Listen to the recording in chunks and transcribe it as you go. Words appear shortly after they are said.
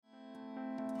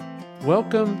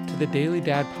Welcome to the Daily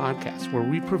Dad Podcast, where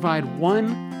we provide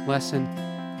one lesson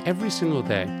every single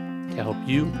day to help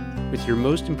you with your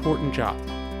most important job,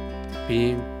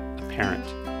 being a parent.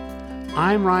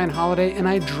 I'm Ryan Holiday, and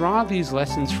I draw these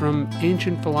lessons from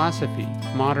ancient philosophy,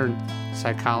 modern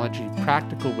psychology,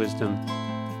 practical wisdom,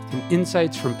 and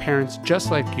insights from parents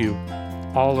just like you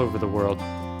all over the world.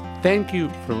 Thank you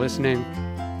for listening,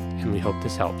 and we hope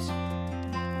this helps.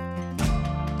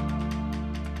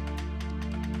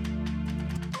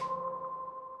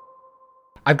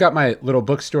 I've got my little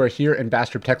bookstore here in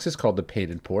Bastrop, Texas called The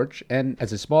Painted Porch. And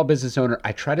as a small business owner,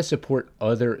 I try to support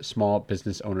other small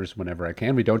business owners whenever I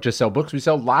can. We don't just sell books, we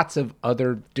sell lots of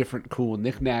other different cool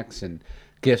knickknacks and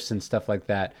gifts and stuff like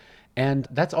that. And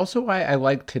that's also why I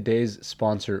like today's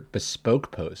sponsor,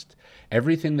 Bespoke Post.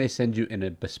 Everything they send you in a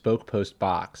Bespoke Post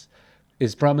box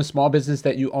is from a small business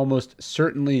that you almost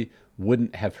certainly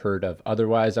wouldn't have heard of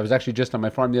otherwise. I was actually just on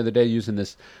my farm the other day using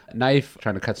this knife,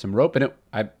 trying to cut some rope, and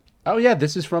oh yeah,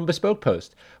 this is from Bespoke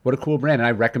Post. What a cool brand. And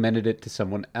I recommended it to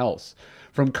someone else.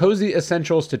 From cozy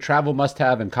essentials to travel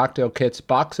must-have and cocktail kits,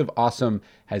 Box of Awesome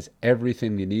has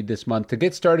everything you need this month. To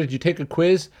get started, you take a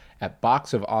quiz at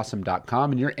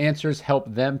boxofawesome.com, and your answers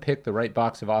help them pick the right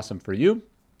Box of Awesome for you.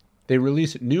 They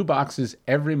release new boxes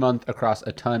every month across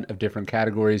a ton of different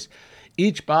categories.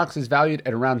 Each box is valued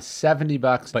at around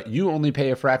 $70, but you only pay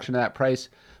a fraction of that price.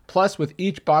 Plus, with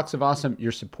each Box of Awesome,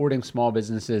 you're supporting small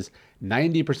businesses.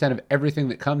 90% of everything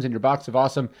that comes in your Box of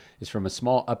Awesome is from a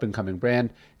small up-and-coming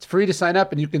brand. It's free to sign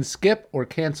up, and you can skip or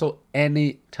cancel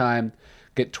anytime.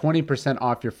 Get 20%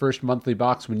 off your first monthly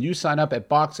box when you sign up at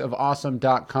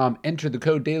boxofawesome.com. Enter the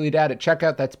code DailyDad at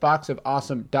checkout. That's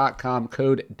boxofawesome.com,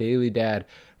 code DailyDad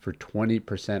for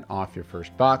 20% off your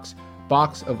first box.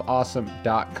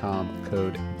 boxofawesome.com,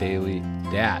 code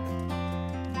DailyDad.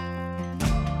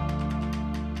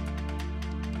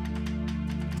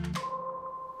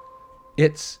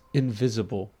 It's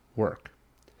invisible work.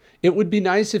 It would be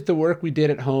nice if the work we did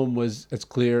at home was as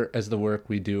clear as the work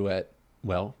we do at,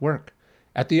 work.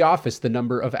 At the office, the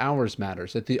number of hours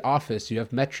matters. At the office, you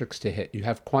have metrics to hit. You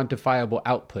have quantifiable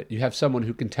output. You have someone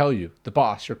who can tell you, the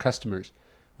boss, your customers,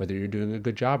 whether you're doing a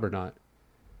good job or not.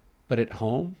 But at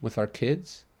home, with our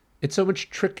kids, it's so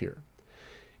much trickier.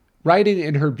 Writing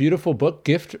in her beautiful book,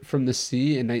 Gift from the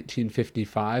Sea in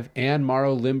 1955, Anne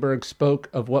Morrow Lindbergh spoke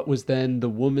of what was then the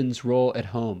woman's role at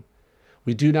home.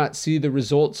 We do not see the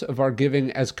results of our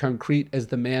giving as concrete as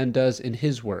the man does in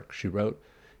his work, she wrote.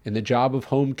 In the job of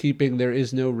homekeeping, there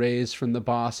is no raise from the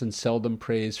boss and seldom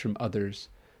praise from others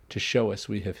to show us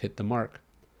we have hit the mark.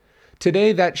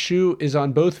 Today, that shoe is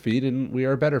on both feet, and we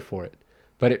are better for it,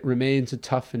 but it remains a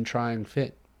tough and trying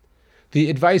fit.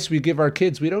 The advice we give our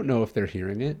kids, we don't know if they're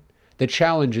hearing it. The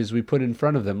challenges we put in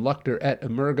front of them, Luctor et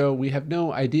emergo, we have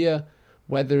no idea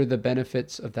whether the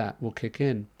benefits of that will kick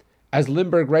in. As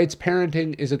Lindbergh writes,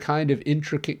 parenting is a kind of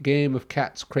intricate game of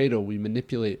cat's cradle we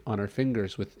manipulate on our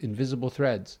fingers with invisible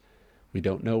threads. We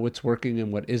don't know what's working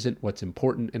and what isn't, what's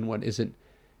important and what isn't,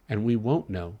 and we won't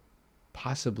know,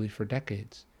 possibly for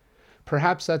decades.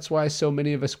 Perhaps that's why so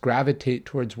many of us gravitate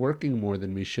towards working more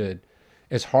than we should.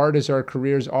 As hard as our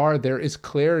careers are, there is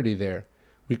clarity there.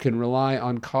 We can rely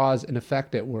on cause and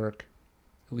effect at work,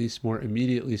 at least more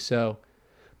immediately so.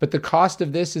 But the cost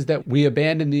of this is that we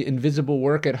abandon the invisible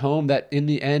work at home that in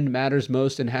the end matters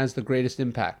most and has the greatest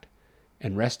impact.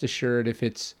 And rest assured, if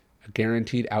it's a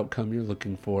guaranteed outcome you're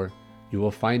looking for, you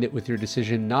will find it with your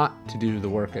decision not to do the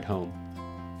work at home.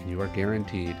 And you are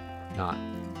guaranteed not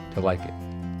to like it.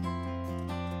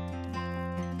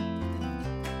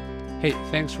 Hey,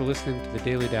 thanks for listening to the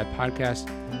Daily Dad Podcast.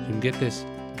 You can get this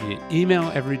via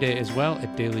email every day as well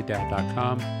at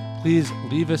dailydad.com. Please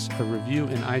leave us a review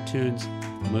in iTunes.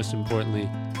 And most importantly,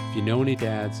 if you know any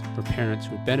dads or parents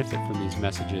who would benefit from these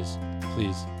messages,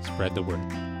 please spread the word.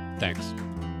 Thanks.